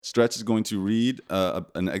Stretch is going to read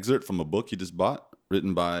an excerpt from a book he just bought,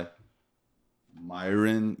 written by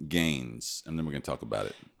Myron Gains, and then we're going to talk about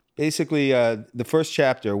it. Basically, the first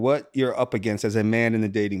chapter, what you're up against as a man in the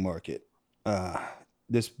dating market.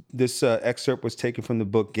 This excerpt was taken from the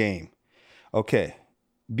book Game. Okay.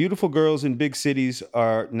 Beautiful girls in big cities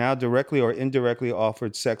are now directly or indirectly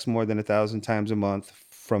offered sex more than 1,000 times a month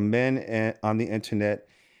from men on the internet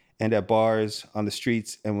and at bars, on the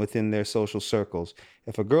streets, and within their social circles.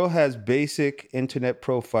 If a girl has basic internet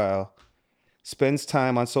profile, spends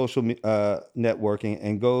time on social networking,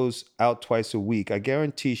 and goes out twice a week, I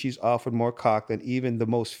guarantee she's offered more cock than even the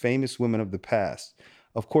most famous women of the past.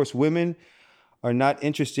 Of course, women are not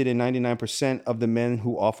interested in 99% of the men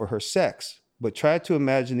who offer her sex. But try to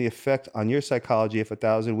imagine the effect on your psychology if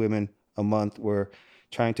 1,000 women a month were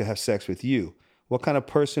trying to have sex with you. What kind of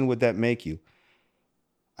person would that make you?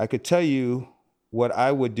 I could tell you what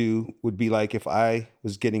I would do would be like if I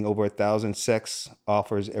was getting over 1,000 sex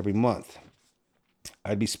offers every month.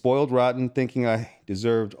 I'd be spoiled rotten, thinking I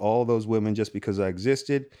deserved all those women just because I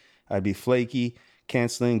existed. I'd be flaky,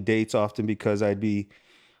 canceling dates often because I'd be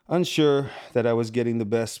unsure that I was getting the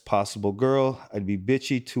best possible girl. I'd be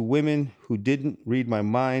bitchy to women who didn't read my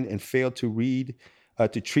mind and failed to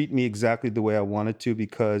treat me exactly the way I wanted to,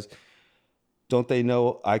 because don't they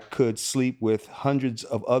know I could sleep with hundreds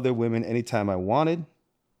of other women anytime I wanted?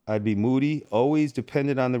 I'd be moody, always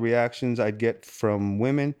dependent on the reactions I'd get from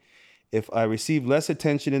women. If I received less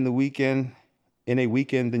attention in a weekend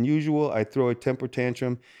than usual, I'd throw a temper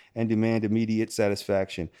tantrum and demand immediate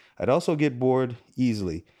satisfaction. I'd also get bored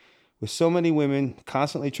easily. With so many women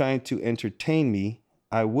constantly trying to entertain me,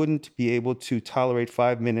 I wouldn't be able to tolerate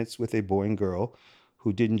 5 minutes with a boring girl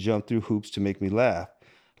who didn't jump through hoops to make me laugh.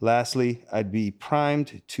 Lastly, I'd be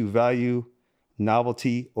primed to value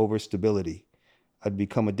novelty over stability. I'd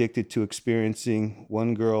become addicted to experiencing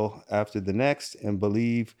one girl after the next and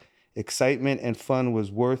believe excitement and fun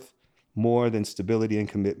was worth more than stability and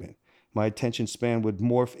commitment. My attention span would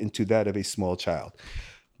morph into that of a small child.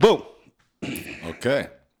 Boom. Okay.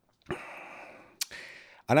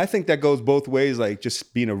 And I think that goes both ways, like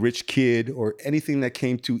just being a rich kid or anything that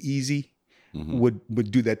came too easy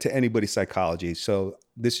would do that to anybody's psychology. So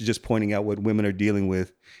this is just pointing out what women are dealing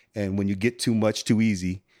with. And when you get too much too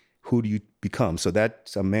easy, who do you become? So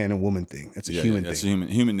that's a man and woman thing. That's a human that's thing.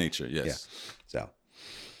 That's human nature, yes. Yeah. So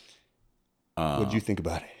what do you think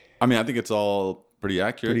about it? I mean, I think it's all pretty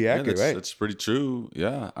accurate. Pretty accurate, right? It's pretty true.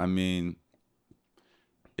 Yeah. I mean,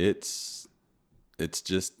 it's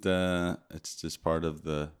just part of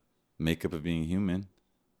the makeup of being human,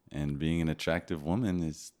 and being an attractive woman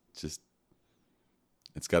is just,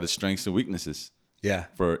 it's got its strengths and weaknesses. Yeah.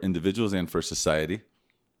 For individuals and for society.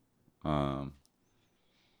 Yeah.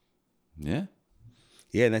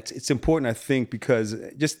 Yeah, and it's important, I think, because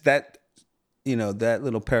just that, that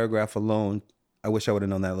little paragraph alone, I wish I would have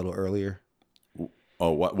known that a little earlier.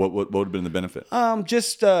 Oh, what would have been the benefit?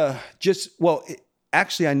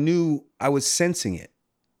 Actually, I knew, I was sensing it,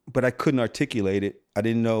 but I couldn't articulate it. I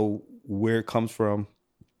didn't know where it comes from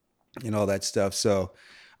and all that stuff. So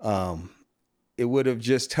it would have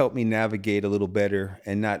just helped me navigate a little better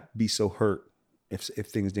and not be so hurt if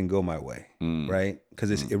things didn't go my way, right? Because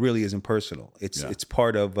it really isn't personal. It's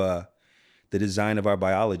part of the design of our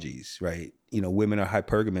biologies, right? Women are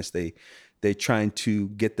hypergamous. They're trying to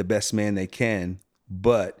get the best man they can,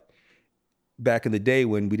 but back in the day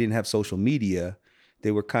when we didn't have social media,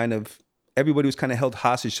 everybody was kind of held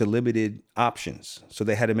hostage to limited options. So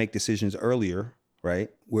they had to make decisions earlier, right?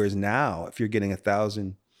 Whereas now, if you're getting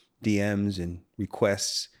 1,000 DMs and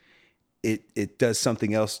requests, it does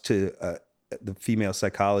something else to the female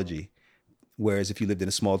psychology. Whereas if you lived in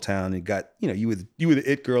a small town and got, you were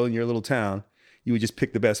the it girl in your little town, you would just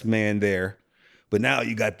pick the best man there. But now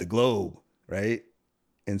you got the globe, right?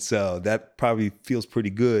 And so that probably feels pretty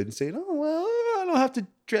good, and saying, oh, well, I don't have to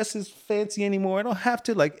dress as fancy anymore. I don't have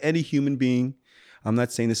to, like any human being. I'm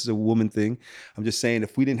not saying this is a woman thing. I'm just saying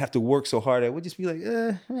if we didn't have to work so hard, I would just be like,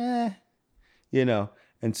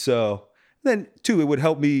 And so then too, it would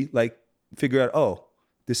help me like figure out, oh,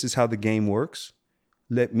 this is how the game works.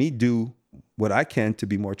 Let me do what I can to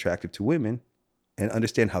be more attractive to women and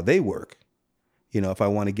understand how they work. If I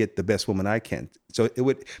want to get the best woman I can. So it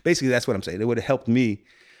would, basically that's what I'm saying. It would have helped me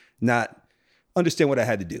not understand what I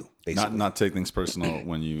had to do, basically. Not take things personal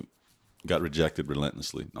when you got rejected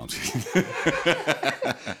relentlessly. No, I'm just kidding.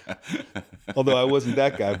 Although I wasn't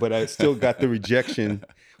that guy, but I still got the rejection.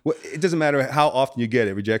 Well, it doesn't matter how often you get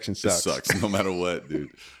it. Rejection sucks. It sucks no matter what, dude.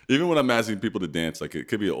 Even when I'm asking people to dance, like it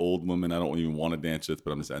could be an old woman I don't even want to dance with,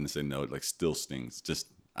 but I'm just having to say no. It like still stings. Just,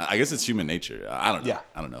 I guess it's human nature. I don't know. Yeah.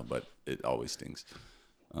 I don't know, but it always stings.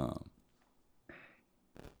 Um,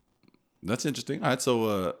 that's interesting. All right,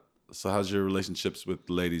 so how's your relationships with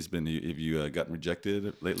ladies been? Have you gotten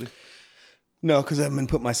rejected lately? No, because I haven't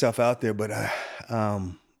put myself out there, but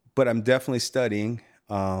I'm definitely studying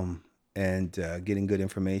and getting good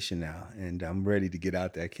information now, and I'm ready to get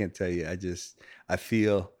out there. I can't tell you. I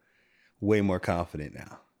feel way more confident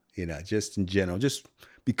now. You know, just in general, just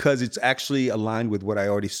because it's actually aligned with what I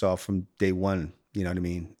already saw from day one. You know what I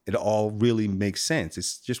mean? It all really makes sense.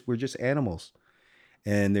 It's just we're just animals,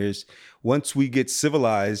 and there's once we get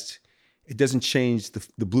civilized, it doesn't change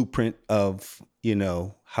the blueprint of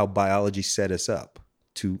how biology set us up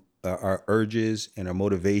to our urges and our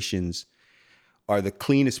motivations are the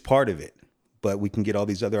cleanest part of it, but we can get all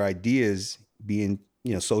these other ideas being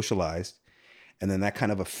socialized, and then that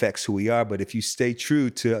kind of affects who we are. But if you stay true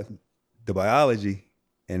to the biology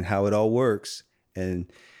and how it all works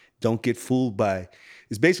and don't get fooled by,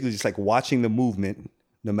 it's basically just like watching the movement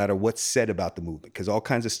no matter what's said about the movement, because all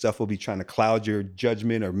kinds of stuff will be trying to cloud your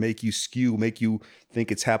judgment or make you skew, make you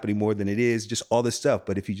think it's happening more than it is, just all this stuff.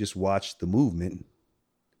 But if you just watch the movement,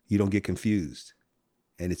 you don't get confused.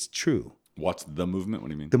 And it's true. Watch the movement? What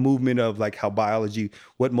do you mean? The movement of like how biology,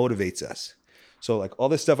 what motivates us. So like all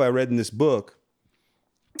this stuff I read in this book,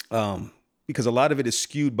 because a lot of it is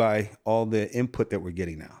skewed by all the input that we're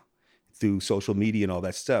getting now through social media and all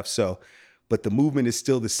that stuff. So, but the movement is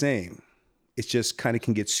still the same. It's just kind of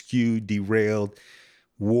can get skewed, derailed,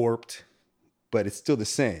 warped, but it's still the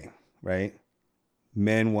same, right?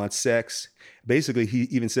 Men want sex. Basically, he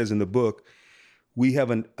even says in the book, we have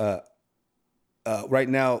right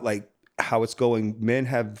now, like how it's going, men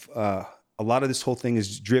have, a lot of this whole thing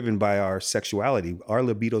is driven by our sexuality. Our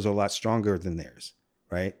libidos are a lot stronger than theirs,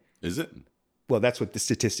 right? Is it? Well, that's what the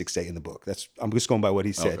statistics say in the book. I'm just going by what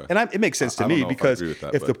he said. Okay. And it makes sense to me because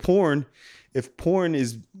if porn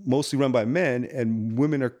is mostly run by men and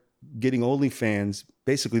women are getting OnlyFans,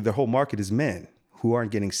 basically their whole market is men who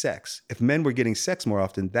aren't getting sex. If men were getting sex more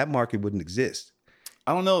often, that market wouldn't exist.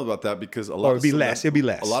 I don't know about that because a lot it'd be less.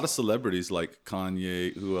 A lot of celebrities like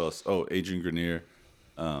Kanye, who else? Oh, Adrian Grenier,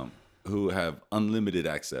 who have unlimited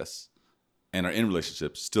access and are in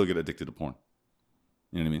relationships, still get addicted to porn.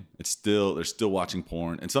 You know what I mean? They're still watching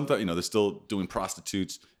porn, and sometimes they're still doing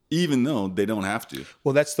prostitutes, even though they don't have to.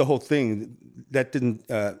 Well, that's the whole thing. That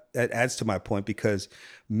adds to my point, because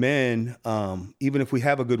men, even if we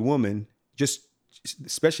have a good woman,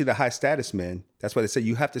 especially the high status men, that's why they say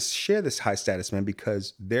you have to share this high status men,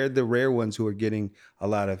 because they're the rare ones who are getting a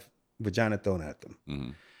lot of vagina thrown at them. Mm-hmm.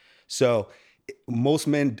 So most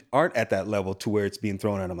men aren't at that level to where it's being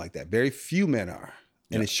thrown at them like that. Very few men are.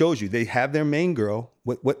 And it shows you they have their main girl.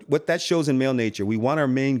 What that shows in male nature, we want our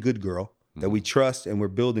main good girl that we trust and we're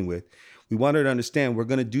building with. We want her to understand we're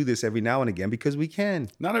going to do this every now and again because we can.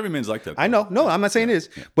 Not every man's like that, though. I know. No, I'm not saying it is.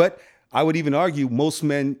 Yeah. But I would even argue most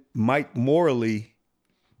men might morally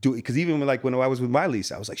do it. Because even when I was with my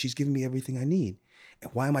Lisa, I was like, she's giving me everything I need.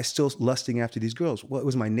 And why am I still lusting after these girls? Well, it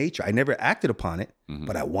was my nature. I never acted upon it,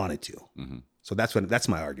 but I wanted to. Mm-hmm. So that's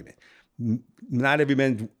my argument. Not every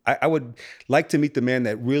man. I would like to meet the man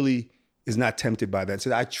that really is not tempted by that.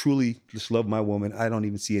 So I truly just love my woman. I don't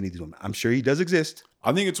even see any of these women. I'm sure he does exist.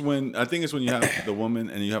 I think it's when you have the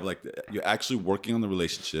woman and you have you're actually working on the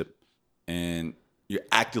relationship, and you're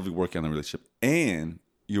actively working on the relationship, and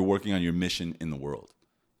you're working on your mission in the world.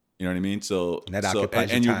 You know what I mean? So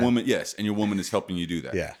and your woman, yes, and your woman is helping you do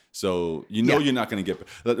that. Yeah. So you're not going to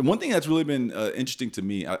get. One thing that's really been interesting to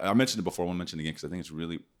me, I mentioned it before. I want to mention it again because I think it's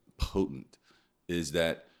really potent, is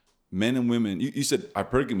that men and women, you said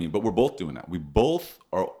hypergamy, but we're both doing that. We both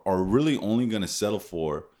are really only going to settle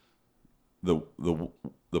for the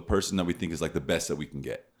person that we think is like the best that we can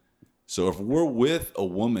get. So if we're with a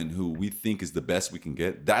woman who we think is the best we can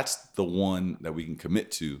get, that's the one that we can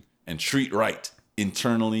commit to and treat right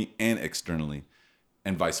internally and externally,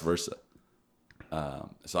 and vice versa.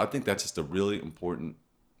 So I think that's just a really important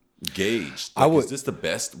gauge. Is this the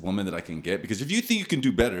best woman that I can get? Because if you think you can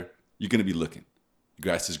do better, you're going to be looking. The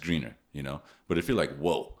grass is greener, But if you're like,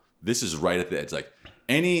 whoa, this is right at the edge. Like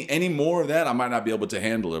any more of that, I might not be able to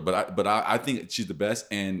handle her. But I think she's the best,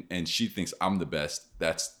 and she thinks I'm the best.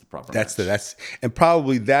 That's the proper match. And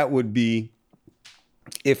probably that would be,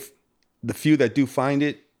 if the few that do find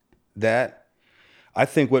it, that I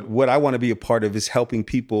think what I want to be a part of is helping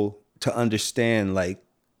people to understand, like,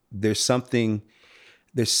 there's something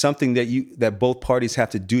that both parties have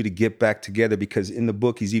to do to get back together. Because in the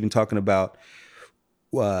book, he's even talking about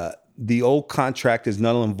the old contract is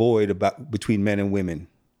null and void between men and women.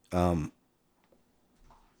 Here,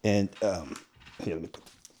 let me put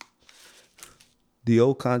the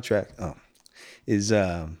old contract is,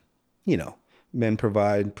 Men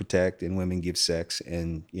provide, protect, and women give sex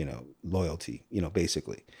and, loyalty,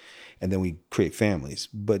 basically. And then we create families.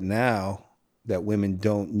 But now that women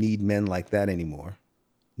don't need men like that anymore,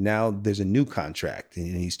 now there's a new contract.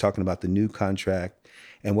 And he's talking about the new contract.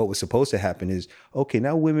 And what was supposed to happen is, okay,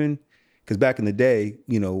 now women, because back in the day,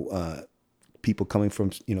 people coming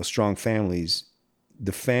from, strong families,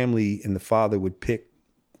 the family and the father would pick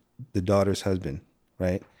the daughter's husband,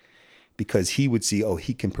 right? Because he would see, oh,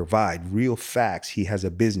 he can provide real facts. He has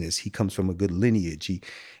a business. He comes from a good lineage.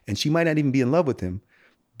 And she might not even be in love with him,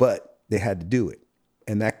 but they had to do it.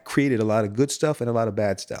 And that created a lot of good stuff and a lot of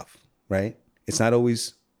bad stuff, right? It's not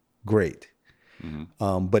always great,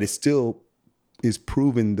 but it still is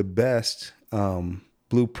proven the best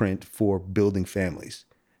blueprint for building families.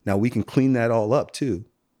 Now, we can clean that all up too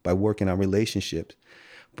by working on relationships,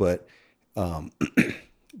 but that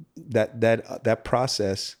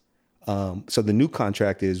process. So the new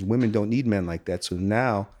contract is women don't need men like that. So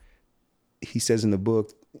now he says in the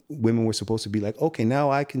book, women were supposed to be like, okay, now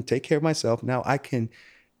I can take care of myself. Now I can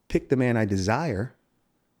pick the man I desire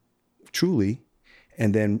truly.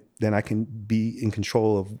 And then I can be in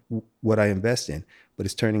control of what I invest in. But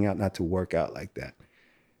it's turning out not to work out like that.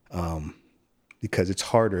 Because it's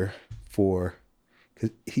harder because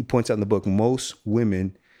he points out in the book, most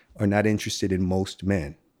women are not interested in most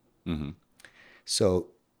men. Mm-hmm. So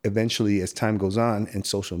eventually, as time goes on and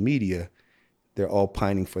social media, they're all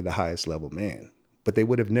pining for the highest level man. But they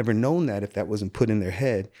would have never known that if that wasn't put in their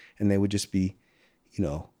head, and they would just be,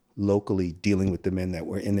 locally dealing with the men that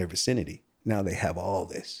were in their vicinity. Now they have all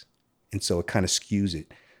this. And so it kind of skews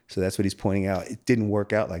it. So that's what he's pointing out. It didn't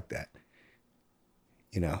work out like that.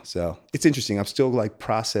 So it's interesting. I'm still like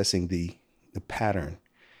processing the pattern,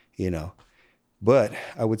 but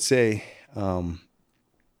I would say, the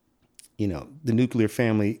nuclear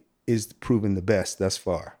family is proven the best thus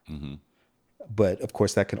far. Mm-hmm. But of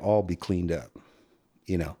course that can all be cleaned up,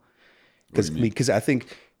 because I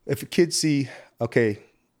think if kids see, okay,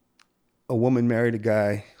 a woman married a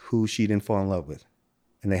guy who she didn't fall in love with,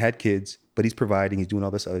 and they had kids, but he's providing, he's doing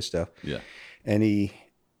all this other stuff. Yeah. And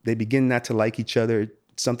they begin not to like each other.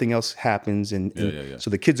 Something else happens. And so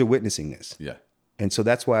the kids are witnessing this. Yeah. And so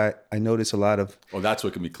that's why I notice a lot of... Oh, that's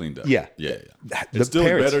what can be cleaned up. Yeah. Yeah. It's still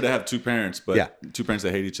better to have two parents, but two parents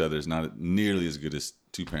that hate each other is not nearly as good as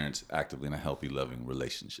two parents actively in a healthy, loving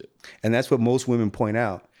relationship. And that's what most women point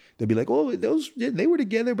out. They'll be like, oh, they were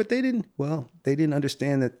together, but they didn't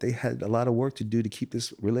understand that they had a lot of work to do to keep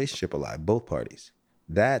this relationship alive, both parties.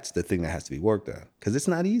 That's the thing that has to be worked on, because it's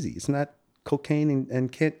not easy. It's not cocaine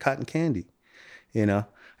and cotton candy. I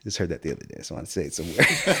just heard that the other day, so I want to say it somewhere.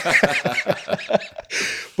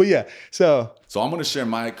 But yeah, so I'm going to share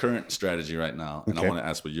my current strategy right now, and I want to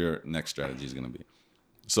ask what your next strategy is going to be.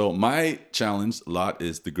 So my challenge a lot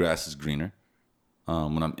is the grass is greener.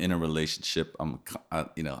 When I'm in a relationship,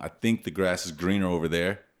 I think the grass is greener over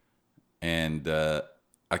there, and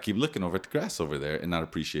I keep looking over at the grass over there and not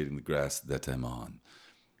appreciating the grass that I'm on.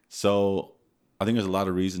 So I think there's a lot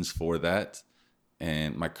of reasons for that.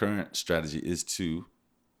 And my current strategy is to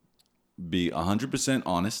be 100%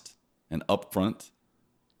 honest and upfront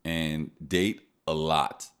and date a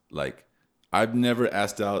lot. Like, I've never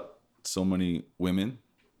asked out so many women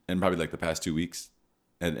in probably like the past 2 weeks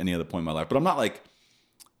at any other point in my life. But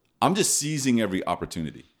I'm just seizing every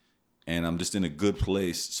opportunity, and I'm just in a good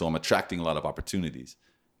place. So I'm attracting a lot of opportunities,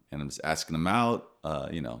 and I'm just asking them out,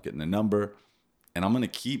 getting their number. And I'm going to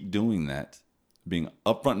keep doing that, being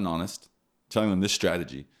upfront and honest, telling them this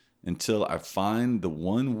strategy until I find the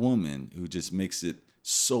one woman who just makes it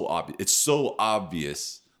so obvious. It's so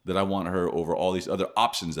obvious that I want her over all these other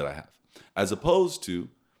options that I have, as opposed to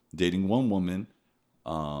dating one woman,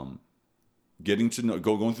 getting to know,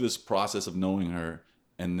 going through this process of knowing her,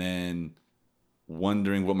 and then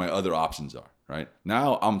wondering what my other options are. Right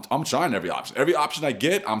now, I'm trying every option. Every option I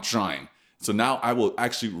get, I'm trying. So now I will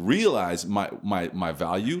actually realize my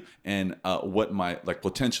value and what my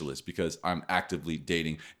potential is, because I'm actively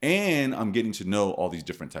dating and I'm getting to know all these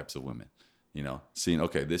different types of women. Seeing,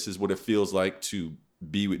 okay, this is what it feels like to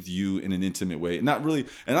be with you in an intimate way. And I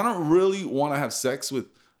don't really want to have sex with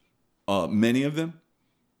many of them,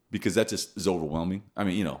 because that just is overwhelming. I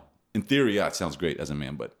mean, in theory, it sounds great as a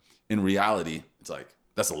man, but in reality, it's like,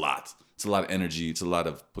 that's a lot. It's a lot of energy. It's a lot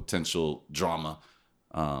of potential drama.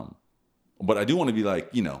 But I do want to be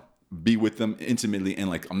be with them intimately. And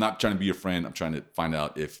I'm not trying to be your friend. I'm trying to find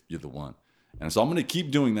out if you're the one. And so I'm going to keep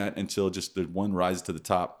doing that until just the one rises to the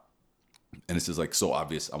top. And it's just so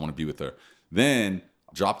obvious I want to be with her. Then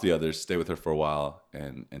I'll drop the others, stay with her for a while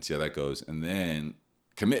and see how that goes. And then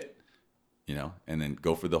commit, and then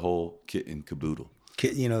go for the whole kit and caboodle.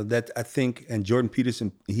 You know, that I think, and Jordan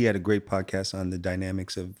Peterson, he had a great podcast on the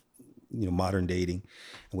dynamics of, you know, modern dating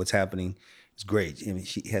and what's happening. It's great. I mean,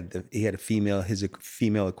 he had a female, his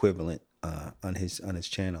female equivalent on his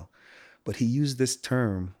channel, but he used this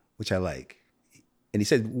term which I like, and he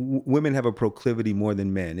said women have a proclivity more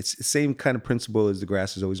than men. It's the same kind of principle as the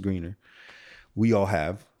grass is always greener. We all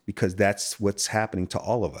have, because that's what's happening to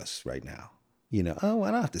all of us right now. You know, oh,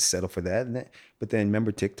 I don't have to settle for that. But then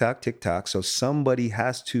remember TikTok. So somebody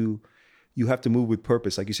has to, you have to move with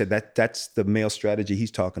purpose. Like you said, that's the male strategy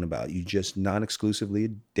he's talking about. You just non-exclusively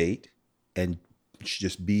date and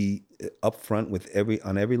just be upfront with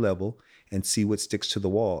on every level and see what sticks to the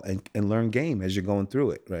wall and learn game as you're going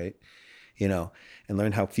through it, right? You know, and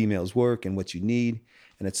learn how females work and what you need.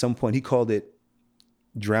 And at some point he called it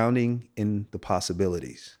drowning in the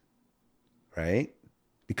possibilities, right?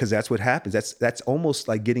 Because that's what happens. That's almost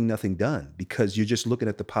like getting nothing done, because you're just looking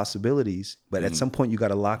at the possibilities. But at some point you got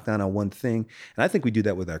to lock down on one thing. And I think we do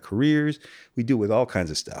that with our careers. We do it with all kinds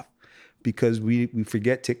of stuff, because we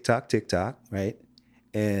forget TikTok, right?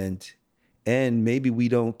 And maybe we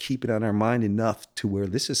don't keep it on our mind enough to where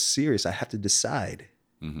this is serious. I have to decide,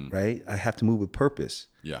 right? I have to move with purpose.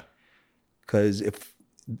 Yeah. Because if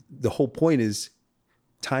the whole point is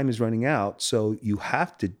time is running out, so you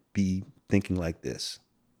have to be thinking like this.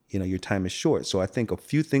 You know, your time is short. So I think a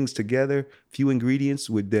few things together, few ingredients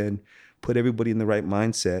would then put everybody in the right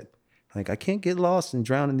mindset. Like, I can't get lost and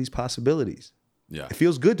drown in these possibilities. Yeah. It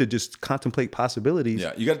feels good to just contemplate possibilities.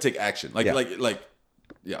 Yeah. You got to take action.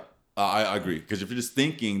 Yeah. I agree. Because if you're just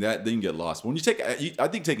thinking that, then you get lost. When I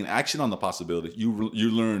think taking action on the possibility, you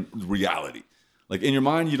learn reality. Like in your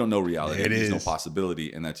mind, you don't know reality. There's no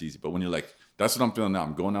possibility, and that's easy. But when you're like, that's what I'm feeling now.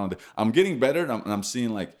 I'm going down. I'm getting better, and I'm seeing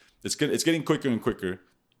like it's getting quicker and quicker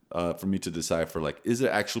for me to decide for like, is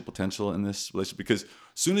there actual potential in this relationship? Because as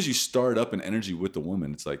soon as you start up an energy with the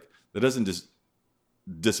woman, it's like that doesn't just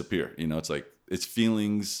disappear. You know, it's like it's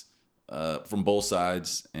feelings from both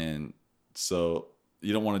sides, and so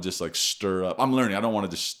you don't want to just like stir up. I'm learning. I don't want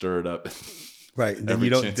to just stir it up. Right. Then you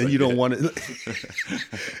don't want to.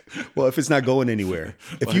 Well, if it's not going anywhere,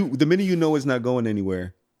 the minute you know it's not going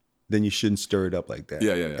anywhere, then you shouldn't stir it up like that.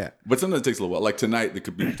 Yeah. But sometimes it takes a little while. Like tonight, there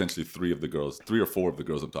could be potentially 3 or 4 of the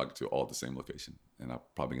girls I'm talking to all at the same location, and I'm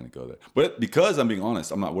probably going to go there. But because I'm being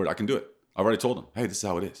honest, I'm not worried. I can do it. I've already told them, hey, this is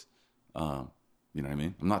how it is. You know what I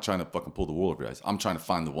mean? I'm not trying to fucking pull the wool over your eyes. I'm trying to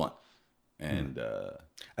find the one. And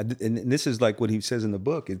and this is like what he says in the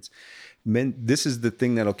book. It's men. This is the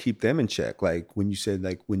thing that'll keep them in check. Like when you said,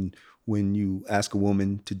 like when you ask a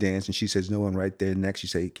woman to dance and she says no, and right there next you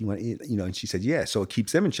say, you want to eat? You know, and she said yeah. So it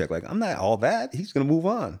keeps them in check. Like, I'm not all that. He's gonna move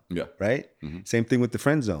on. Yeah. Right. Same thing with the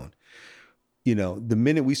friend zone. You know, the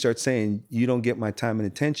minute we start saying you don't get my time and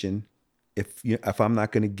attention, if I'm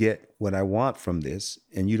not gonna get what I want from this,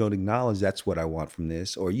 and you don't acknowledge that's what I want from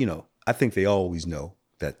this, or you know, I think they always know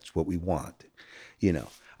that's what we want. You know,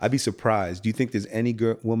 I'd be surprised. Do you think there's any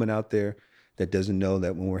woman out there that doesn't know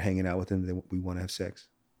that when we're hanging out with them that we want to have sex?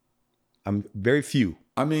 I'm very few.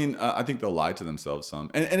 I mean, I think they'll lie to themselves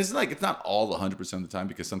some, and it's like it's not all 100% of the time,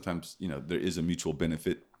 because sometimes, you know, there is a mutual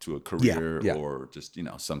benefit to a career or just, you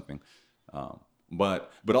know, something.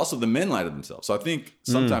 But also the men lie to themselves. So I think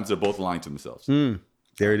sometimes they're both lying to themselves.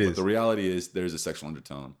 There it is. But the reality is there's a sexual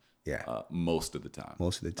undertone. Yeah. Most of the time.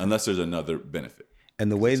 Unless there's another benefit.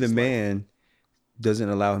 And the way the man doesn't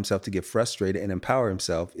allow himself to get frustrated and empower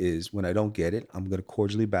himself is, when I don't get it, I'm going to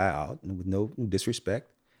cordially bow out and with no disrespect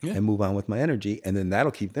and move on with my energy. And then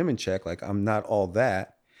that'll keep them in check. Like, I'm not all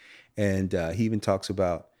that. And he even talks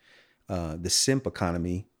about the simp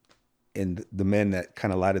economy and the men that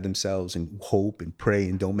kind of lie to themselves and hope and pray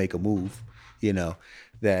and don't make a move, you know,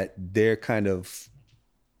 that they're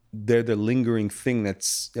the lingering thing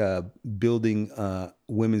that's building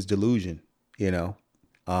women's delusion, you know?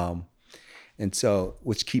 And so,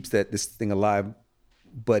 which keeps this thing alive.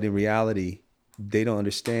 But in reality, they don't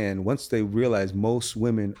understand. Once they realize most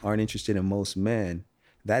women aren't interested in most men,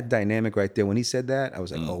 that dynamic right there, when he said that, I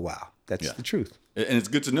was like, oh, wow, that's the truth. And it's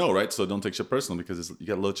good to know, right? So don't take shit personal, because you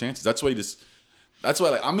got low chances. That's why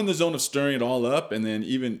like, I'm in the zone of stirring it all up. And then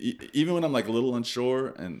even when I'm like a little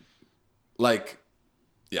unsure and like,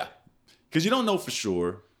 yeah, because you don't know for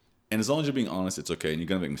sure. And as long as you're being honest, it's okay. And you're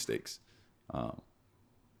going to make mistakes.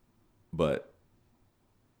 But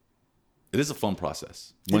it is a fun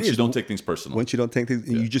process once you don't take things personal. Once you don't take things,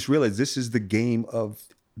 you just realize this is the game of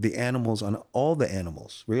the animals on all the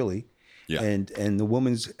animals, really. Yeah. And the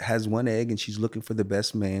woman has one egg and she's looking for the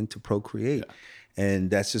best man to procreate. Yeah. And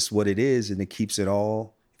that's just what it is. And it keeps it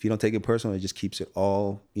all, if you don't take it personal, it just keeps it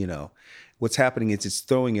all, you know. What's happening is it's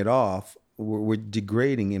throwing it off we're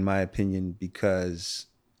degrading, in my opinion, because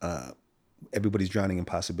everybody's drowning in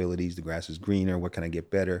possibilities. The grass is greener. What can I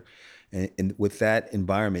get better? And with that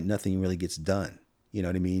environment, nothing really gets done. You know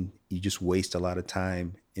what I mean? You just waste a lot of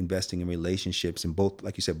time investing in relationships, and both,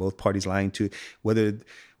 like you said, both parties lying to whether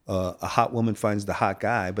a hot woman finds the hot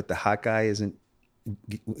guy, but the hot guy isn't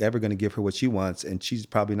ever going to give her what she wants, and she's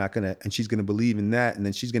probably not going to, and she's going to believe in that, and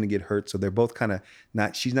then she's going to get hurt. So they're both kind of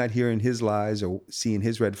not, she's not hearing his lies or seeing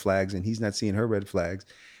his red flags, and he's not seeing her red flags,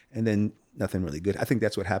 and then nothing really good. I think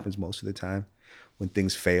that's what happens most of the time when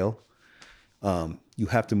things fail. You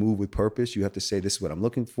have to move with purpose. You have to say, this is what I'm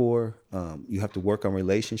looking for. You have to work on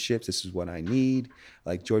relationships. This is what I need.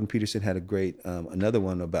 Like Jordan Peterson had a great, another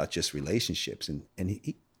one about just relationships, and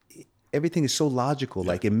everything is so logical.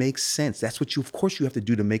 Like, it makes sense. That's what of course you have to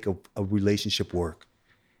do to make a relationship work.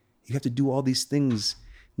 You have to do all these things.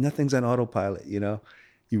 Nothing's on autopilot, you know?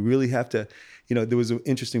 You really have to, you know, there was an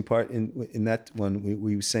interesting part in that one.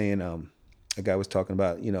 We were saying, a guy was talking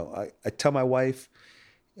about, you know, I tell my wife,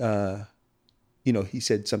 you know, he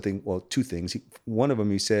said something, well, two things. One of them,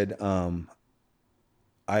 he said, I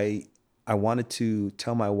wanted to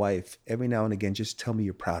tell my wife every now and again, just tell me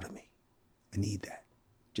you're proud of me. I need that.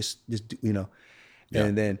 Just do, you know. Yeah,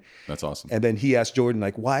 and then that's awesome. And then he asked Jordan,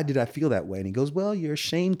 like, why did I feel that way? And he goes, well, you're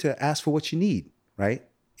ashamed to ask for what you need, right?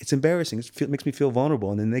 It's embarrassing. It makes me feel vulnerable.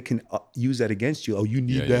 And then they can use that against you. Oh, you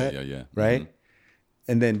need that, yeah. Right? Mm-hmm.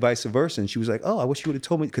 And then vice versa. And she was like, oh, I wish you would have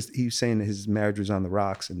told me, because he was saying that his marriage was on the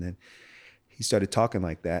rocks. And then he started talking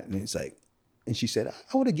like that. And it's like, and she said,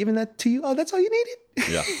 I would have given that to you. Oh, that's all you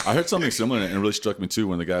needed? Yeah. I heard something similar, and it really struck me too,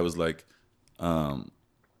 when the guy was like,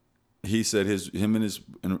 he said him and his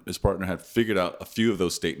partner had figured out a few of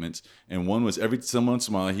those statements. And one was, every once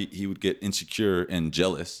in a while, he would get insecure and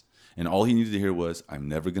jealous. And all he needed to hear was, I'm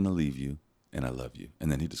never going to leave you, and I love you.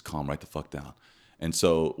 And then he just calm right the fuck down. And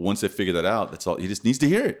so once they figure that out, that's all. He just needs to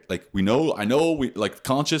hear it. Like, I know, we like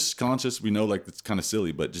conscious, we know, like, it's kind of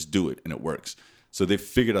silly, but just do it and it works. So they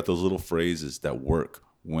figured out those little phrases that work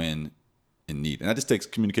when in need. And that just takes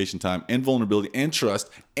communication time and vulnerability and trust,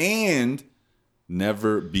 and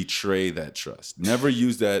never betray that trust. Never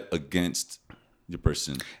use that against the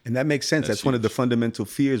person. And that makes sense. That's one of the fundamental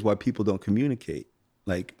fears why people don't communicate.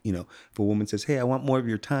 Like, you know, if a woman says, hey, I want more of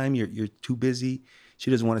your time, you're too busy, she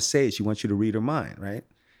doesn't want to say it. She wants you to read her mind, right?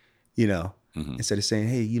 You know, instead of saying,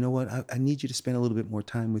 hey, you know what? I need you to spend a little bit more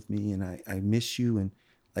time with me, and I miss you. And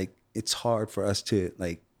like, it's hard for us to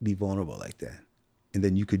like be vulnerable like that. And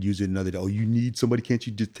then you could use it another day. Oh, you need somebody. Can't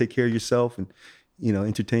you just take care of yourself and, you know,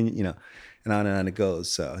 entertain, you know, and on it goes.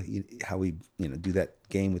 So how we, you know, do that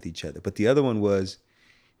game with each other. But the other one was,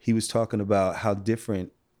 he was talking about how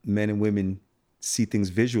different men and women see things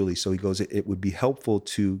visually. So he goes, it would be helpful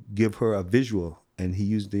to give her a visual. And he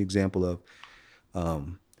used the example of,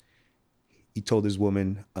 he told his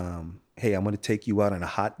woman, hey, I'm going to take you out on a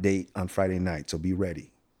hot date on Friday night, so be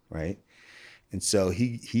ready, right? And so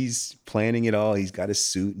he's planning it all. He's got his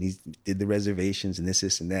suit, and he did the reservations and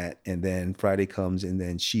this, and that. And then Friday comes, and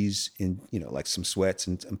then she's in, you know, like some sweats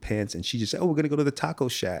and some pants, and she just said, oh, we're going to go to the taco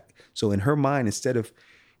shack. So in her mind, instead of,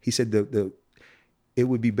 he said it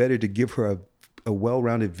would be better to give her a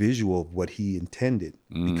well-rounded visual of what he intended,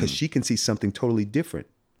 because she can see something totally different,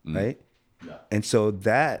 right? Yeah. And so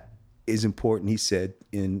that is important, he said,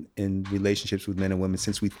 in relationships with men and women,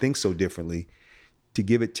 since we think so differently, to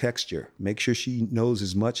give it texture. Make sure she knows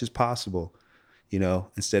as much as possible, you know,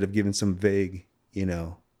 instead of giving some vague, you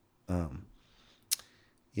know,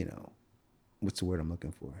 what's the word I'm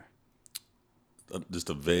looking for? Just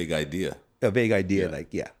a vague idea. A vague idea, yeah. Like,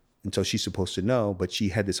 yeah. And so she's supposed to know, but she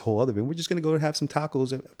had this whole other thing. We're just going to go and have some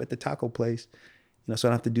tacos at the taco place. You know, so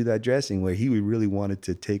I don't have to do that dressing, where he really wanted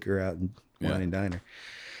to take her out and wine and dine her.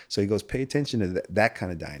 So he goes, pay attention to that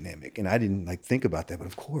kind of dynamic. And I didn't like think about that, but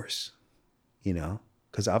of course, you know,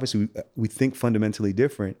 because obviously we think fundamentally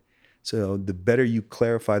different. So the better you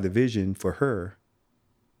clarify the vision for her,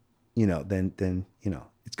 you know, then, you know,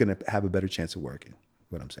 it's going to have a better chance of working,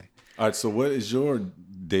 what I'm saying. All right. So what is your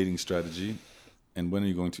dating strategy? And when are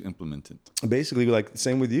you going to implement it? Basically, like,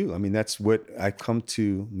 same with you. I mean, that's what I come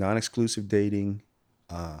to, non-exclusive dating.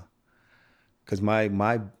 Because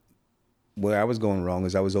where I was going wrong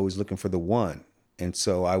is I was always looking for the one. And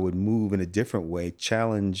so I would move in a different way,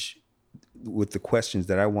 challenge with the questions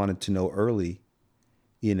that I wanted to know early,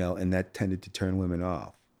 you know, and that tended to turn women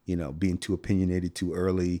off, you know, being too opinionated too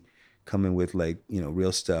early, coming with, like, you know,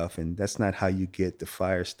 real stuff. And that's not how you get the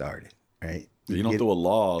fire started, right? You don't throw a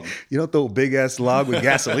log. You don't throw a big ass log with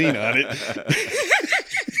gasoline on it.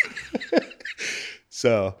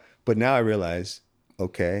 So, but now I realize,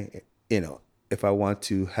 okay, you know, if I want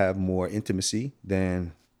to have more intimacy,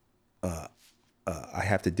 then I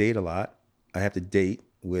have to date a lot. I have to date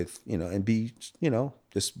with, and be,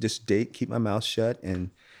 just date, keep my mouth shut,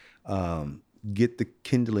 and get the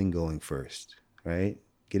kindling going first, right?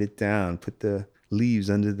 Get it down, put the leaves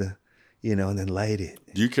under the, and then light it.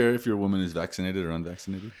 Do you care if your woman is vaccinated or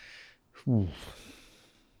unvaccinated?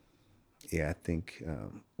 Yeah, I think,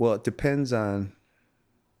 well, it depends on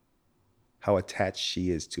how attached she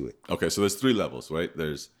is to it. Okay, so there's 3 levels, right?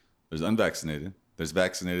 There's unvaccinated, there's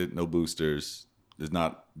vaccinated, no boosters, there's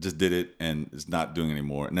not, just did it and is not doing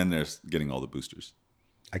anymore, and then there's getting all the boosters.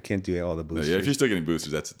 I can't do all the boosters. Yeah, if you're still getting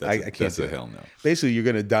boosters, that's a hell no. Basically, you're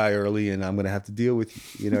gonna die early, and I'm gonna have to deal with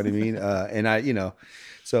you. You know what I mean?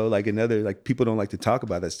 So like people don't like to talk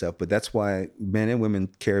about that stuff, but that's why men and women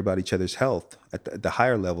care about each other's health at the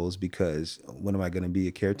higher levels. Because when am I going to be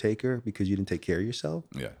a caretaker? Because you didn't take care of yourself.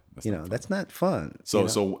 Yeah, that's not fun.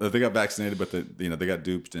 So if they got vaccinated, but they got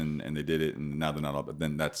duped and they did it, and now they're not all. But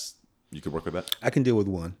then you could work with that. I can deal with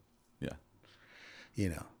one. Yeah.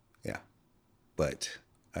 Yeah. But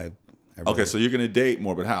I okay, so you're going to date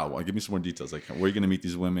more, but how? Well, give me some more details. Like, where are you going to meet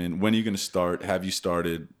these women? When are you going to start? Have you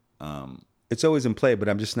started? It's always in play, but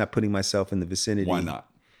I'm just not putting myself in the vicinity. Why not?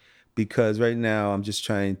 Because right now I'm just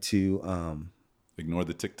trying to ignore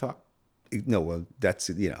the TikTok. No, well, that's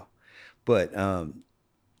it, but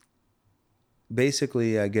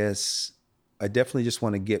basically, I guess I definitely just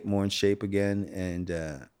want to get more in shape again, and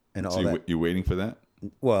all so that. You waiting for that?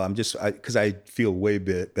 Well, I'm just because I feel way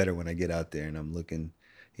better when I get out there and I'm looking,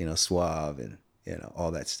 suave and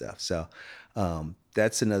all that stuff. So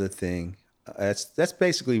that's another thing. That's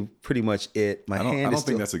basically pretty much it. I don't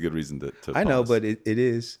think that's a good reason to I know, but it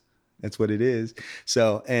is. That's what it is.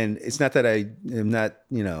 So, and it's not that I am not,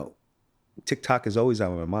 TikTok is always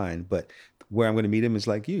on my mind, but where I'm going to meet him is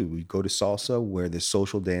like you. We go to salsa where there's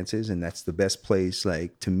social dances, and that's the best place,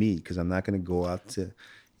 like, to meet, because I'm not going to go out to,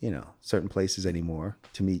 certain places anymore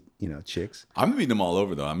to meet, chicks. I'm meeting them all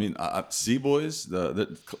over though. I mean, C-Boys,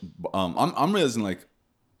 I'm realizing like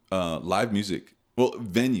live music. Well,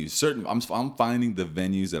 venues, I'm finding the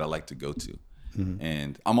venues that I like to go to. Mm-hmm.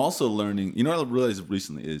 And I'm also learning, what I realized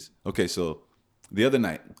recently is, okay, so the other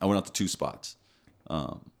night I went out to 2 spots.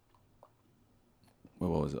 What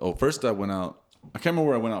was it? Oh, first I went out, I can't remember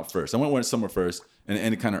where I went out first. I went somewhere first and it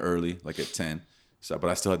ended kind of early, like at 10. So, but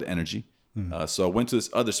I still had the energy. Mm-hmm. So I went to this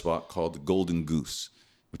other spot called the Golden Goose,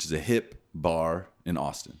 which is a hip bar in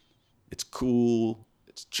Austin. It's cool.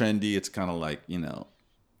 It's trendy. It's kind of like,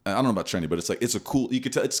 I don't know about trendy, but it's like, it's a cool, you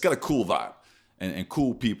could tell, it's got a cool vibe and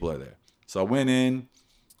cool people are there. So I went in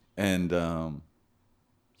and,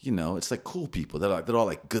 it's like cool people. They're all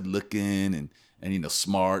like good looking and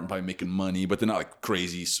smart and probably making money, but they're not like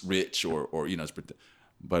crazy rich or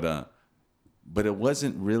but it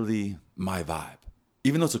wasn't really my vibe,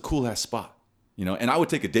 even though it's a cool ass spot, and I would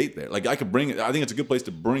take a date there. Like I could bring it. I think it's a good place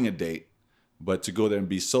to bring a date, but to go there and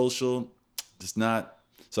be social, just not.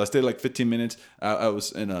 So I stayed like 15 minutes. I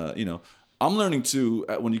was in I'm learning too,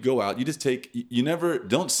 when you go out, you just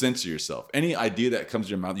don't censor yourself. Any idea that comes to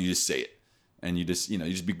your mouth, you just say it. And you just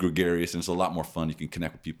be gregarious, and it's a lot more fun. You can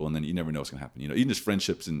connect with people, and then you never know what's going to happen. Even just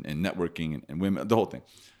friendships and networking and women, the whole thing.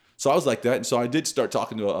 So I was like that. And so I did start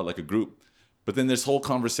talking to a group, but then this whole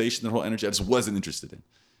conversation, the whole energy, I just wasn't interested in.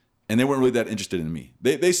 And they weren't really that interested in me.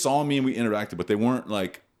 They saw me and we interacted, but they weren't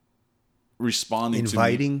like responding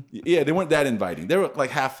inviting? To me. Yeah, they weren't that inviting. They were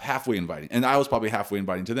like halfway inviting. And I was probably halfway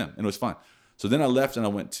inviting to them, and it was fine. So then I left and I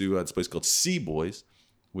went to this place called C-Boys,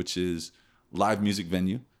 which is live music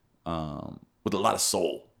venue with a lot of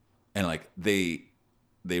soul. And like they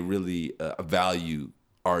really value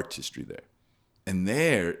artistry there. And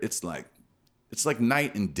there it's like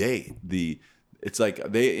night and day. It's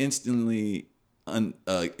like they instantly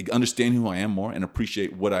understand who I am more and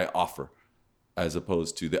appreciate what I offer, as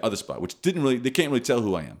opposed to the other spot, which they can't really tell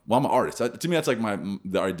who I am. Well, I'm an artist. To me, that's like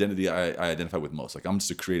the identity I identify with most. Like I'm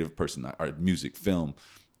just a creative person, art, music, film,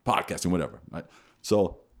 podcasting, whatever. Right?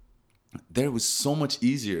 So there was so much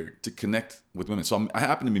easier to connect with women. So I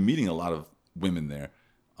happen to be meeting a lot of women there.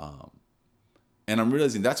 And I'm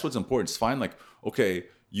realizing that's what's important. Is find like, okay,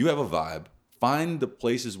 you have a vibe. Find the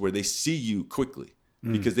places where they see you quickly.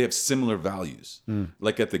 Because they have similar values.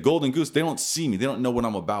 Like at the Golden Goose, they don't see me. They don't know what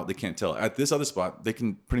I'm about. They can't tell. At this other spot, they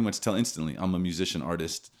can pretty much tell instantly. I'm a musician,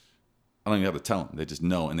 artist. I don't even have to tell them. They just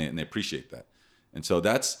know, and they appreciate that. And so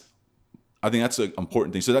I think that's an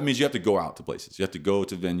important thing. So that means you have to go out to places. You have to go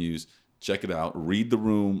to venues, check it out, read the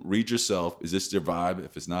room, read yourself. Is this your vibe?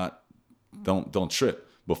 If it's not, don't trip.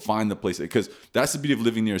 But find the place. Because that's the beauty of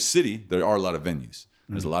living near a city. There are a lot of venues.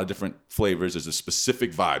 There's a lot of different flavors. There's a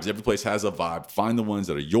specific vibes. Every place has a vibe. Find the ones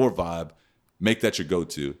that are your vibe. make that your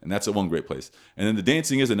go-to, and that's one great place. And then the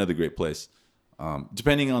dancing is another great place,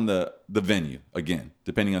 depending on the venue. Again,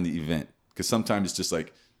 depending on the event, because sometimes it's just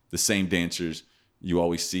like the same dancers you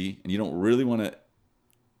always see, and you don't really want to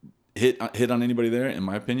hit on anybody there, in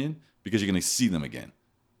my opinion, because you're going to see them again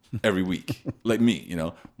every week, like me, you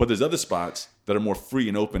know. But there's other spots that are more free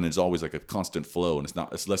and open, and it's always like a constant flow, and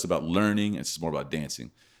it's less about learning, it's more about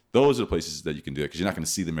dancing. Those are the places that you can do it, because you're not going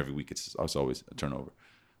to see them every week. It's always a turnover.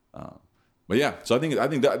 But yeah, so I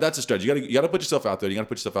think that's a strategy. You got to put yourself out there. You got to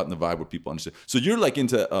put yourself out in the vibe where people understand. So you're like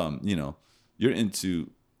into you're into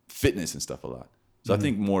fitness and stuff a lot. So I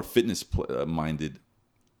think more fitness minded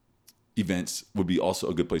events would be also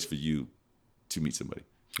a good place for you to meet somebody.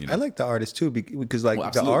 You know? I like the artists too, because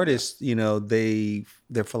like the artists,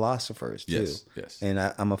 they're philosophers too. Yes. And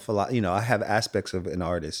I'm I have aspects of an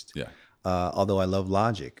artist. Yeah. Although I love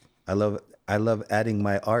logic. I love adding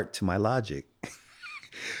my art to my logic.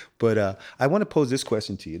 But I want to pose this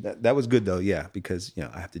question to you. That was good though, yeah, because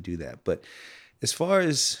I have to do that. But as far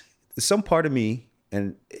as some part of me,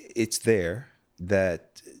 and it's there,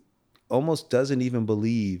 that almost doesn't even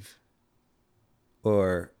believe,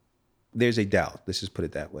 or there's a doubt, let's just put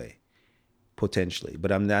it that way, potentially,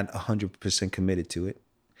 but I'm not 100% committed to it.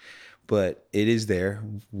 But it is there,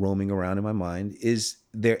 roaming around in my mind. Is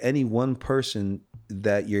there any one person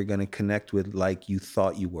that you're going to connect with like you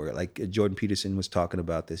thought you were? Like Jordan Peterson was talking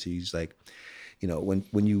about this. He's like,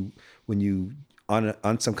 when you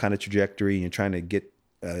on some kind of trajectory and you're trying to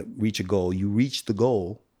reach a goal, you reach the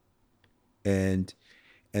goal, and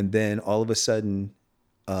then all of a sudden,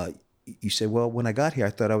 you say, well, when I got here, I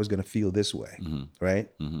thought I was going to feel this way, right?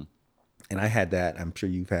 Mm-hmm. And I had that. I'm sure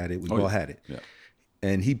you've had it. We've all had it. Yeah.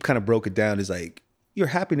 And he kind of broke it down as like, your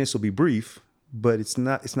happiness will be brief, but it's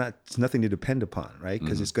nothing to depend upon, right?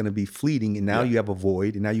 Because it's going to be fleeting, and now you have a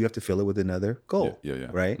void, and now you have to fill it with another goal,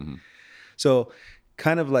 right? Mm-hmm. So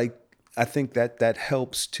kind of like, I think that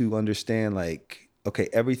helps to understand, like, okay,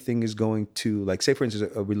 everything is going to, like, say for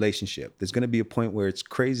instance, a relationship. There's going to be a point where it's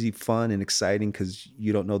crazy fun and exciting because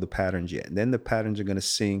you don't know the patterns yet. And then the patterns are going to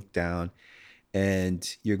sink down, and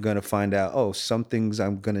you're going to find out, oh, some things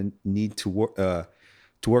I'm going to need to work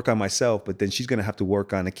on myself, but then she's going to have to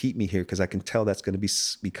work on to keep me here, because I can tell that's going to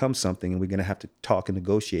become something, and we're going to have to talk and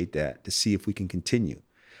negotiate that to see if we can continue.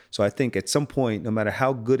 So I think at some point, no matter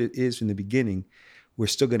how good it is from the beginning, we're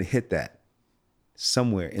still going to hit that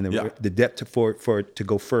somewhere in the depth for it to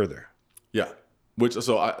go further. Yeah.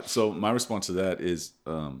 So my response to that is,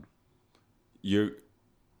 it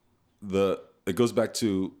goes back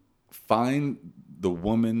to find the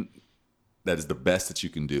woman that is the best that you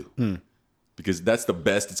can do. Because that's the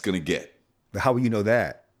best it's going to get. But how will you know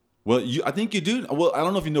that? Well, I think you do. Well, I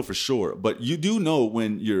don't know if you know for sure, but you do know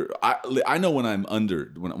when I know when I'm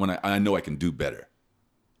under, when I know I can do better.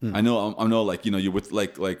 I know, like, you're with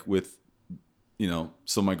like with, some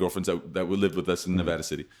of my girlfriends that would live with us in Nevada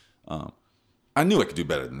City. I knew I could do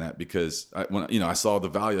better than that, because when I saw the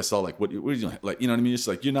value, I saw like what are you doing? Like, you know what I mean? It's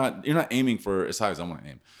like you're not aiming for as high as I want to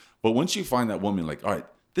aim. But once you find that woman, like, all right,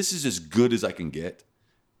 this is as good as I can get.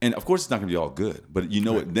 And of course, it's not going to be all good, but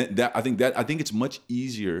right. I think it's much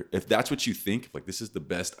easier if that's what you think. Like, this is the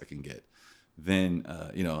best I can get. Then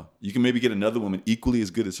you can maybe get another woman equally as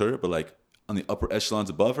good as her, but like on the upper echelons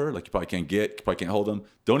above her, like you probably can't hold them.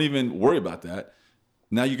 Don't even worry about that.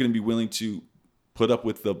 Now you're going to be willing to put up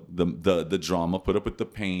with the drama, put up with the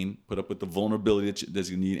pain, put up with the vulnerability that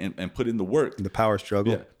you need, and put in the work, the power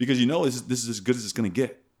struggle. Yeah, because this is as good as it's going to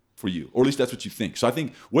get for you, or at least that's what you think. So I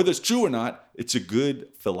think whether it's true or not, it's a good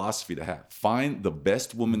philosophy to have. Find the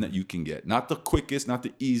best woman that you can get. Not the quickest, not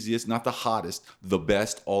the easiest, not the hottest, the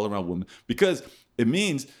best all-around woman. Because it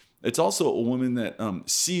means it's also a woman that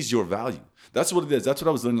sees your value. That's what it is. That's what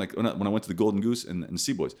I was learning, like when I went to the Golden Goose and the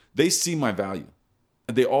Sea Boys. They see my value.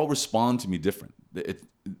 And they all respond to me different.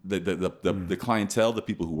 The clientele, the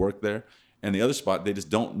people who work there, and the other spot, they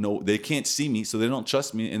just don't know. They can't see me, so they don't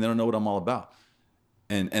trust me, and they don't know what I'm all about.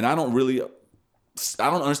 And I don't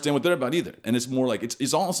understand what they're about either. And it's more like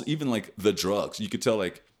it's almost even like the drugs. You could tell,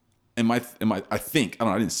 like, I think,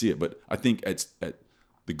 I didn't see it, but I think at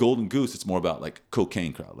the Golden Goose, it's more about like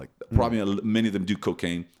cocaine crowd. Like probably many of them do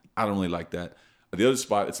cocaine. I don't really like that. At the other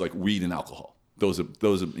spot, it's like weed and alcohol. Those are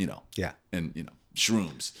and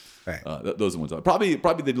shrooms. Right. Those are the ones. Probably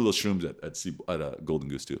they do little shrooms at Golden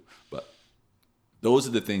Goose too. But those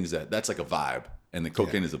are the things that's like a vibe. And the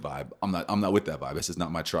cocaine is a vibe. I'm not with that vibe. This is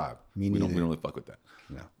not my tribe. We don't really fuck with that.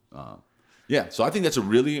 No. So I think that's a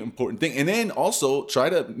really important thing. And then also try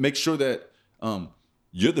to make sure that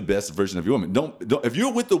you're the best version of your woman. Don't if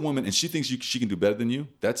you're with the woman and she thinks she can do better than you,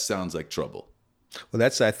 that sounds like trouble. Well,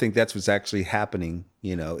 I think that's what's actually happening.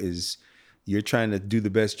 Is You're trying to do the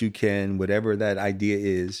best you can, whatever that idea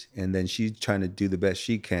is, and then she's trying to do the best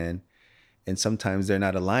she can. And sometimes they're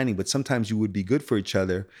not aligning, but sometimes you would be good for each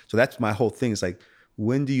other. So that's my whole thing. It's like,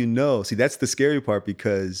 when do you know? See, that's the scary part,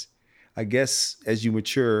 because I guess as you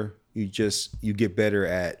mature, you get better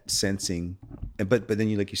at sensing. And but then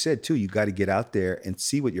you, like you said too, you got to get out there and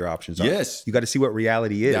see what your options are. Yes. You got to see what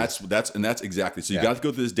reality is. That's exactly. So you got to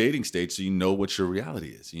go through this dating stage so you know what your reality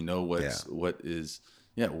is. You know what is.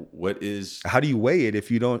 How do you weigh it if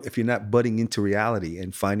you're not butting into reality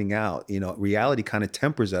and finding out? Reality kind of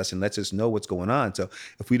tempers us and lets us know what's going on. So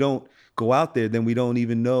if we don't go out there, then we don't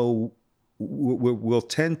even know. We'll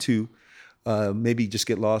tend to maybe just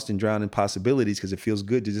get lost and drown in possibilities because it feels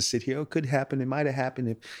good to just sit here. Oh, it could happen. It might have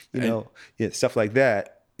happened. If stuff like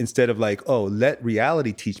that, instead of like, oh, let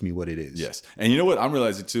reality teach me what it is. Yes. And you know what I'm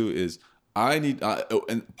realizing too is I need,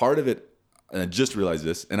 and part of it, and I just realized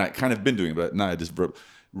this, and I kind of been doing it, but now I just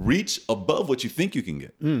reach above what you think you can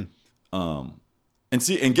get. And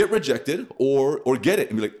see, and get rejected or get it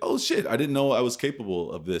and be like, oh shit, I didn't know I was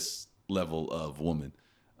capable of this level of woman.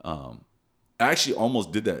 I actually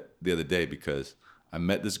almost did that the other day because I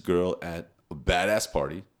met this girl at a badass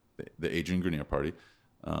party, the Adrian Grenier party,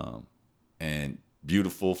 and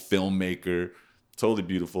beautiful filmmaker, totally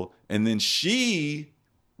beautiful. And then she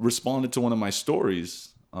responded to one of my stories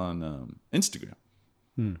on Instagram.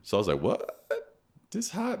 So I was like, what?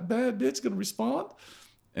 This hot, bad bitch gonna respond?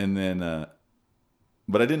 And then,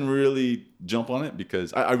 but I didn't really jump on it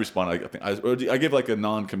because I responded. I gave like a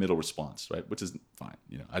non-committal response, right? Which is fine.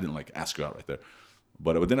 I didn't like ask her out right there.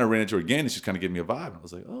 But then I ran into her again and she's kind of gave me a vibe. I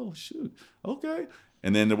was like, oh shoot, okay.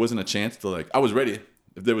 And then there wasn't a chance to like, I was ready.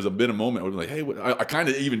 If there was a bit of moment, I would be like, hey, what? I kind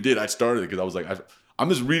of even did. I started it because I was like, I'm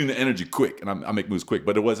just reading the energy quick and I make moves quick,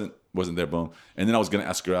 but it wasn't there, boom. And then I was going to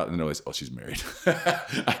ask her out and then I was, oh, she's married.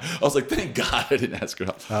 I was like, thank God I didn't ask her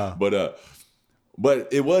out. But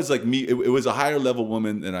it was like me. It was a higher level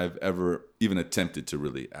woman than I've ever even attempted to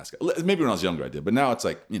really ask. Maybe when I was younger I did, but now it's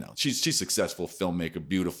like she's successful, filmmaker,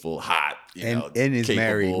 beautiful, hot, and is capable.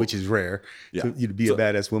 Married, which is rare. Yeah, to be a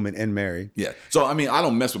badass woman and married. Yeah. So I mean, I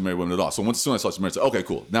don't mess with married women at all. So as soon as I saw she married, I said, okay,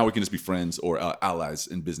 cool. Now we can just be friends or allies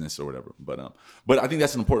in business or whatever. But I think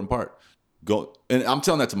that's an important part. Go, and I'm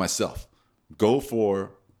telling that to myself. Go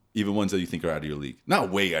for even ones that you think are out of your league.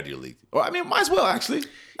 Not way out of your league. Or, I mean, might as well, actually.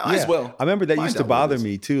 Might as well. I remember that used to bother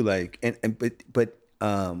me, too. Like, but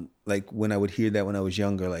like, when I would hear that when I was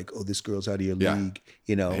younger, like, oh, this girl's out of your league.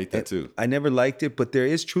 I hate that, too. I never liked it, but there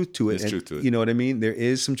is truth to it. There's truth to it. You know what I mean? There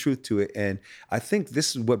is some truth to it. And I think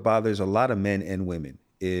this is what bothers a lot of men and women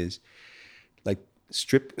is, like,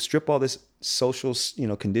 strip all this social,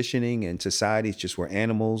 conditioning and society. It's just we're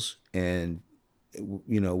animals and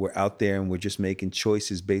we're out there and we're just making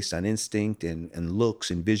choices based on instinct and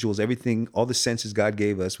looks and visuals, everything, all the senses God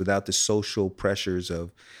gave us without the social pressures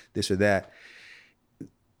of this or that.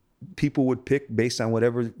 People would pick based on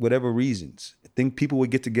whatever reasons. I think people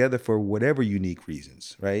would get together for whatever unique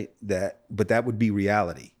reasons, right? But that would be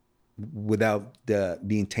reality without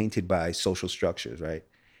being tainted by social structures, right?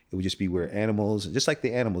 It would just be we're animals, just like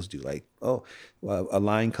the animals do. Like, a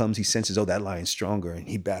lion comes, he senses, oh, that lion's stronger, and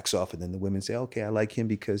he backs off. And then the women say, okay, I like him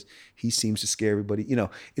because he seems to scare everybody.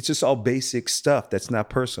 It's just all basic stuff that's not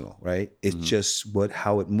personal, right? It's just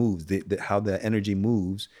how it moves, how the energy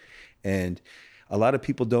moves. And a lot of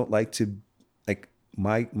people don't like to, like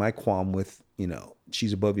my qualm with,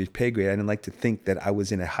 she's above your pay grade. I didn't like to think that I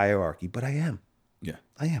was in a hierarchy, but I am. Yeah.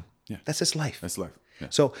 I am. Yeah. That's just life. That's life. Yeah.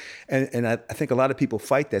 So, and I think a lot of people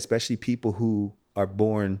fight that, especially people who are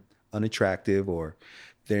born unattractive or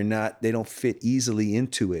they don't fit easily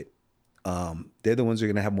into it. They're the ones who are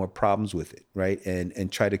going to have more problems with it, right?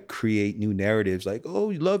 And try to create new narratives like, oh,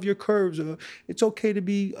 you love your curves, or it's okay to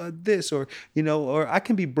be this, or or I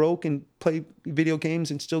can be broke and play video games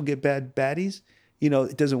and still get baddies.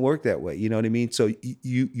 It doesn't work that way. You know what I mean? So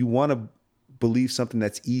you want to believe something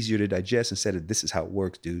that's easier to digest instead of this is how it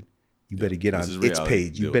works, dude. You better get on its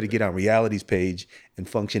page. You better get on reality's page and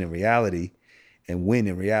function in reality and win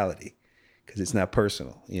in reality because it's not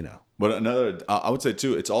personal, But I would say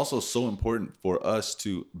too, it's also so important for us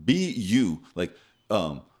to be you. Like,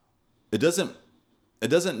 it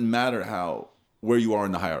doesn't matter where you are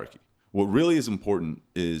in the hierarchy. What really is important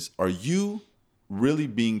is, are you really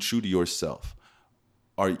being true to yourself?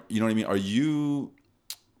 You know what I mean? Are you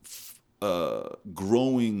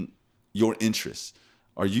growing your interests?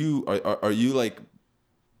 Are you like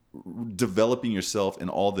developing yourself in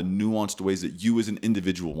all the nuanced ways that you as an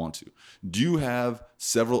individual want to? Do you have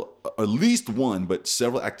at least one, but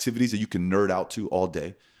several activities that you can nerd out to all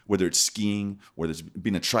day? Whether it's skiing, whether it's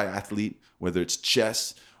being a triathlete, whether it's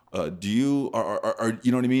chess. Do you are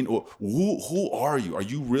you know what I mean? Or who are you? Are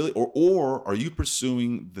you really or are you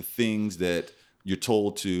pursuing the things that you're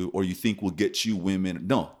told to or you think will get you women?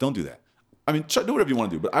 No, don't do that. I mean, do whatever you want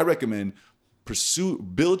to do, but I recommend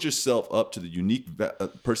build yourself up to the unique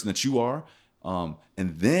person that you are, and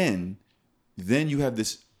then you have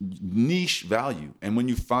this niche value. And when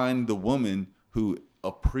you find the woman who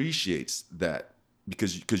appreciates that,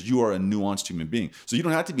 because you are a nuanced human being, so you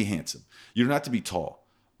don't have to be handsome, you don't have to be tall,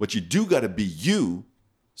 but you do got to be you,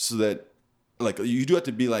 so that like you do have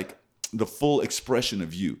to be like the full expression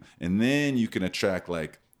of you, and then you can attract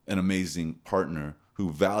like an amazing partner who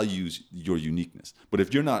values your uniqueness. But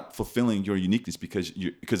if you're not fulfilling your uniqueness because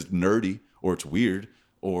it's nerdy or it's weird,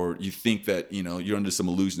 or you think that you're under some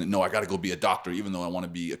illusion that no, I got to go be a doctor even though I want to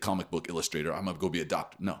be a comic book illustrator, I'm gonna go be a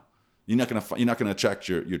doctor. No, you're not gonna attract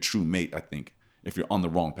your true mate, I think, if you're on the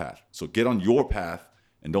wrong path. So get on your path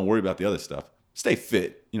and don't worry about the other stuff. Stay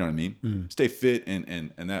fit, you know what I mean? Stay fit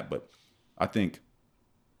and that. But I think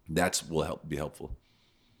will be helpful.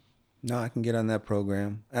 No, I can get on that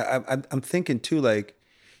program. I'm thinking too, like,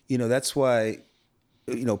 that's why,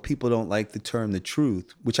 people don't like the term the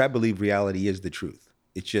truth, which I believe reality is the truth.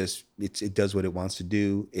 It just, it does what it wants to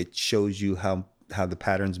do. It shows you how the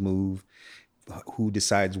patterns move, who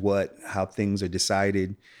decides what, how things are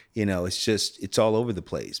decided. It's all over the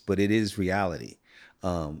place, but it is reality.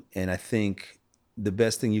 And I think the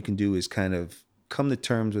best thing you can do is kind of come to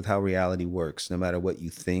terms with how reality works, no matter what you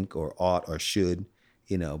think or ought or should.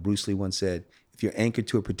 Bruce Lee once said, if you're anchored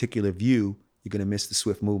to a particular view, you're going to miss the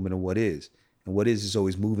swift movement of what is. And what is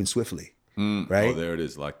always moving swiftly, right? Oh, there it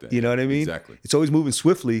is, like that. You know what I mean? Exactly. It's always moving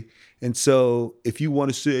swiftly. And so if you want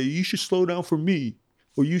to say, you should slow down for me,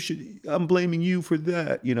 or I'm blaming you for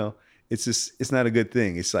that, it's not a good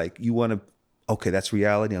thing. It's like you want to, okay, that's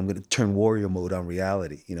reality. I'm going to turn warrior mode on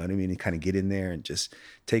reality. You know what I mean? And kind of get in there and just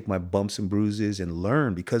take my bumps and bruises and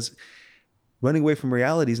learn, because running away from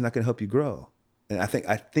reality is not going to help you grow. And I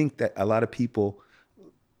think that a lot of people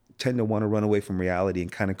tend to want to run away from reality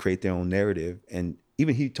and kind of create their own narrative. And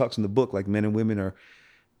even he talks in the book, like men and women are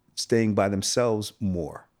staying by themselves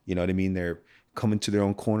more. You know what I mean? They're coming to their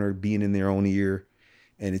own corner, being in their own ear.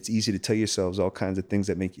 And it's easy to tell yourselves all kinds of things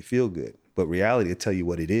that make you feel good. But reality will tell you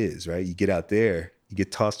what it is, right? You get out there, you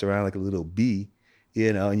get tossed around like a little bee,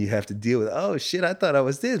 and you have to deal with, oh shit, I thought I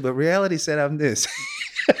was this, but reality said I'm this.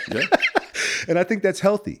 Yeah. And I think that's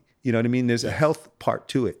healthy. You know what I mean? There's a health part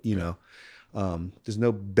to it, There's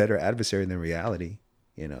no better adversary than reality,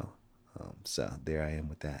 So there I am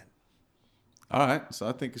with that. All right. So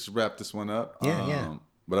I think you should wrap this one up. Yeah.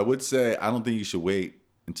 But I would say I don't think you should wait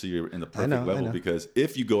until you're in the perfect level, because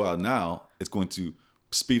if you go out now, it's going to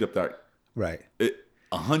speed up that. Right.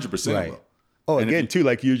 100%. Right. Will. Oh, and again, too,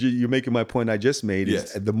 like you're making my point I just made.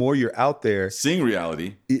 Yes. Is the more you're out there, seeing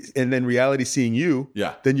reality, and then reality seeing you,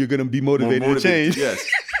 then you're going to be motivated to change. Yes.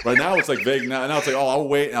 Right now it's like vague. Now it's like, oh, I'll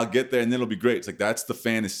wait and I'll get there and then it'll be great. It's like that's the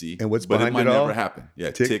fantasy. And what's but behind it might it all? never happen. Yeah.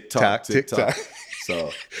 Tick tock. So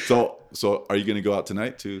are you going to go out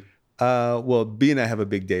tonight too? Well, being I have a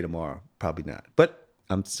big day tomorrow, probably not. But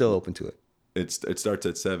I'm still open to it. It starts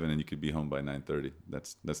at 7 and you could be home by 9:30.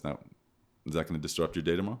 That's not. Is that going to disrupt your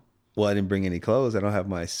day tomorrow? Well, I didn't bring any clothes. I don't have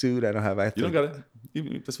my suit. You don't got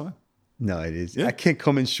it. That's fine. No, it is. Yeah. I can't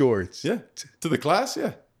come in shorts. Yeah. To the class.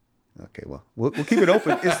 Yeah. Okay. Well, we'll keep it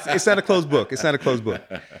open. It's not a closed book. It's not a closed book.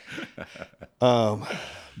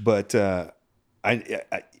 But I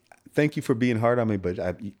thank you for being hard on me.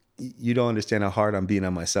 But you don't understand how hard I'm being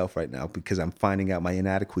on myself right now, because I'm finding out my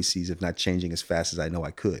inadequacies of not changing as fast as I know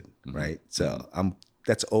I could. Mm-hmm. Right. So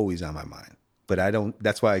that's always on my mind. But I don't.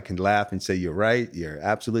 That's why I can laugh and say you're right. You're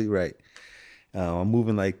absolutely right. I'm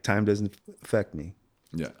moving like time doesn't affect me.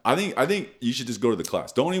 Yeah, I think you should just go to the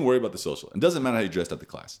class. Don't even worry about the social. It doesn't matter how you dressed at the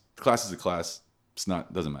class. The class is a class.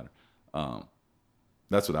 Doesn't matter.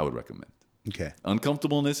 That's what I would recommend. Okay.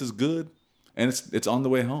 Uncomfortableness is good, and it's on the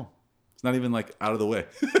way home. It's not even like out of the way.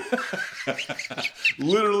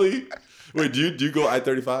 Literally. Wait, do you go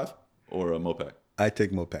I-35 or a Mopac? I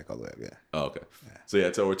take Mopac all the way up, yeah. Oh, okay.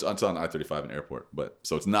 Yeah. So it's on I-35 in airport, but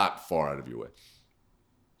so it's not far out of your way.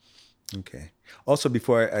 Okay. Also,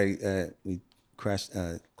 before we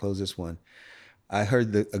close this one, I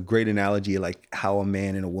heard a great analogy, like how a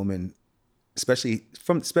man and a woman, especially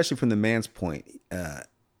from the man's point,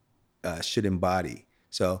 should embody.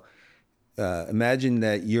 So imagine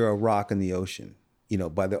that you're a rock in the ocean,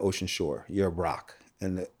 by the ocean shore. You're a rock.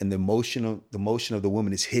 And the motion of the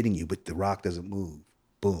woman is hitting you, but the rock doesn't move.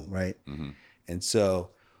 Boom, right? Mm-hmm. And so,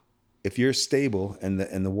 if you're stable and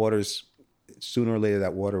the water's, sooner or later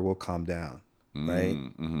that water will calm down. right?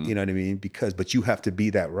 Mm-hmm. You know what I mean? But you have to be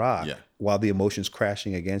that rock Yeah. while the emotion's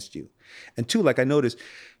crashing against you. And two, like I noticed,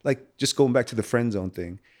 like just going back to the friend zone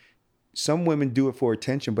thing, some women do it for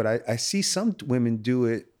attention, but I see some women do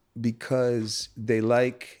it because they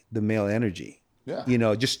like the male energy. Yeah. You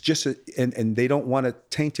know, and they don't want to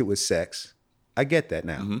taint it with sex. I get that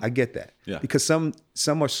now. I get that. Yeah. Because some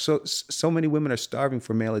are so many women are starving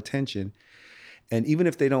for male attention. And even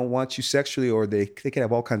if they don't want you sexually, or they could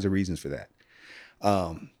have all kinds of reasons for that.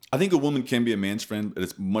 I think a woman can be a man's friend, but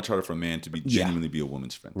it's much harder for a man to genuinely be a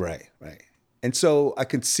woman's friend. Right. And so I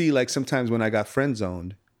could see, like, sometimes when I got friend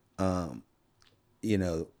zoned, you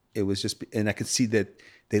know, it was just, and I could see that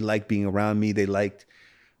they liked being around me. They liked,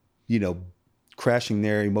 you know, crashing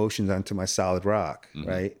their emotions onto my solid rock,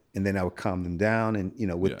 right? And then I would calm them down, and, you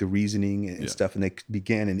know, with the reasoning and stuff. And they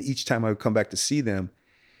began, and each time I would come back to see them,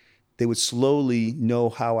 they would slowly know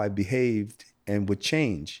how I behaved and would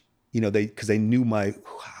change. You know, because they knew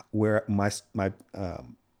where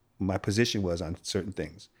my position was on certain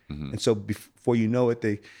things. And so before you know it,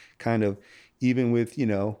 they kind of, even with, you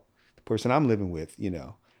know, the person I'm living with, you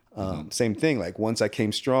know, same thing. Like, once I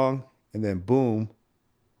came strong, and then boom,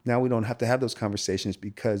 now we don't have to have those conversations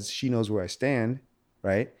because she knows where I stand,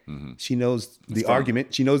 right? She knows the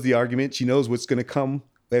argument. She knows the argument. She knows what's going to come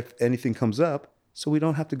if anything comes up. So we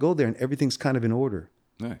don't have to go there, and everything's kind of in order.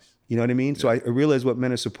 Nice. You know what I mean? Yeah. So I realize what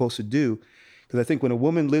men are supposed to do, because I think when a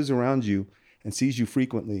woman lives around you and sees you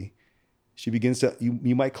frequently, she begins to,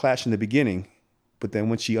 you might clash in the beginning, but then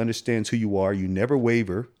when she understands who you are, you never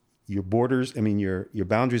waver. Your borders, your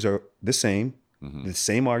boundaries are the same, the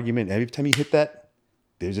same argument. Every time you hit that,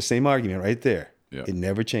 there's the same argument right there. Yeah. It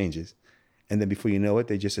never changes. And then before you know it,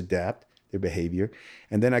 they just adapt their behavior.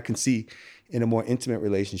 And then I can see in a more intimate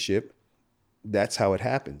relationship, that's how it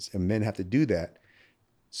happens. And men have to do that.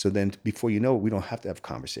 So then before you know it, we don't have to have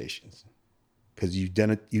conversations. Because you've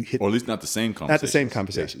done it, you hit, or at least not the same conversation. Not the same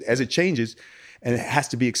conversation. Yeah. As it changes and it has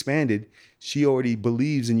to be expanded, she already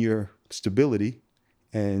believes in your stability.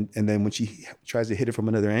 And then when she tries to hit it from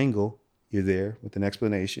another angle, you're there with an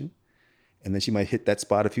explanation. And then she might hit that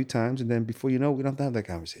spot a few times. And then before you know it, we don't have to have that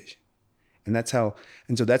conversation. And so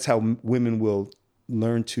that's how women will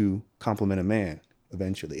learn to compliment a man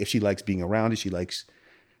eventually. If she likes being around it, she likes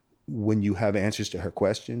when you have answers to her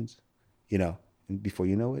questions, you know, and before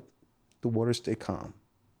you know it, the waters stay calm.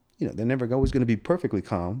 You know, they're never always going to be perfectly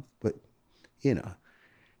calm, but, you know,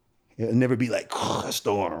 it'll never be like a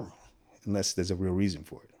storm unless there's a real reason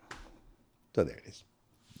for it. So there it is.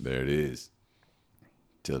 There it is.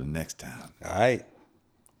 Till the next time. All right.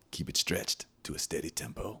 Keep it stretched to a steady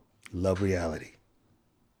tempo. Love reality.